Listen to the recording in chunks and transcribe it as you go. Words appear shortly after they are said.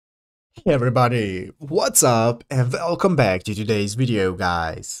Hey everybody, what's up and welcome back to today's video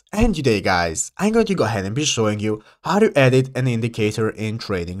guys. And today guys, I'm going to go ahead and be showing you how to edit an indicator in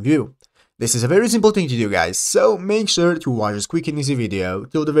TradingView. This is a very simple thing to do guys, so make sure to watch this quick and easy video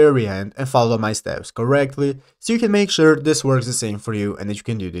till the very end and follow my steps correctly so you can make sure this works the same for you and that you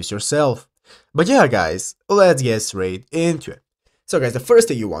can do this yourself. But yeah guys, let's get straight into it. So guys, the first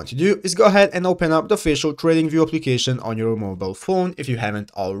thing you want to do is go ahead and open up the official TradingView application on your mobile phone if you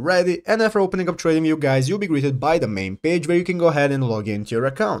haven't already. And after opening up TradingView guys, you'll be greeted by the main page where you can go ahead and log into your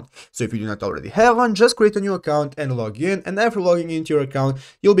account. So if you do not already have one, just create a new account and log in. And after logging into your account,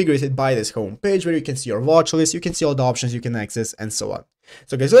 you'll be greeted by this home page where you can see your watch list, you can see all the options you can access and so on.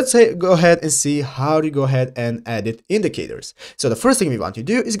 So guys, go ahead and see how to go ahead and edit indicators. So the first thing we want to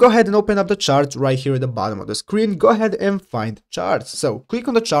do is go ahead and open up the charts right here at the bottom of the screen. Go ahead and find charts. So click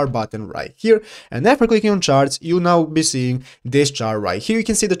on the chart button right here. And after clicking on charts, you'll now be seeing this chart right here. You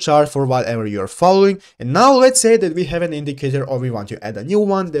can see the chart for whatever you're following. And now let's say that we have an indicator or we want to add a new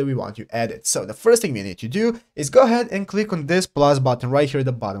one that we want to edit. So the first thing we need to do is go ahead and click on this plus button right here at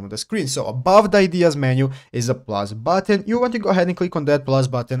the bottom of the screen. So above the ideas menu is a plus button. You want to go ahead and click on that plus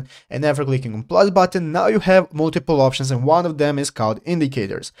button, and after clicking on plus button, now you have multiple options and one of them is called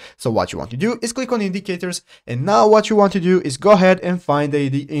indicators. So what you want to do is click on indicators, and now what you want to do is go ahead and find the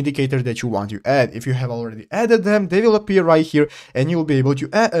indicator that you want to add. If you have already added them, they will appear right here and you'll be able to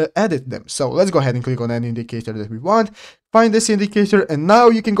edit them. So let's go ahead and click on an indicator that we want. Find this indicator, and now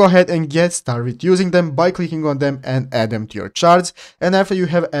you can go ahead and get started using them by clicking on them and add them to your charts. And after you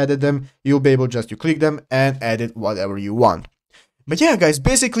have added them, you'll be able just to click them and edit whatever you want. But yeah guys,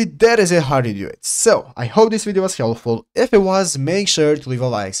 basically that is it, how to do it. So I hope this video was helpful. If it was, make sure to leave a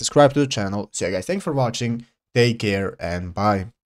like, subscribe to the channel. So yeah guys, thanks for watching, take care and bye.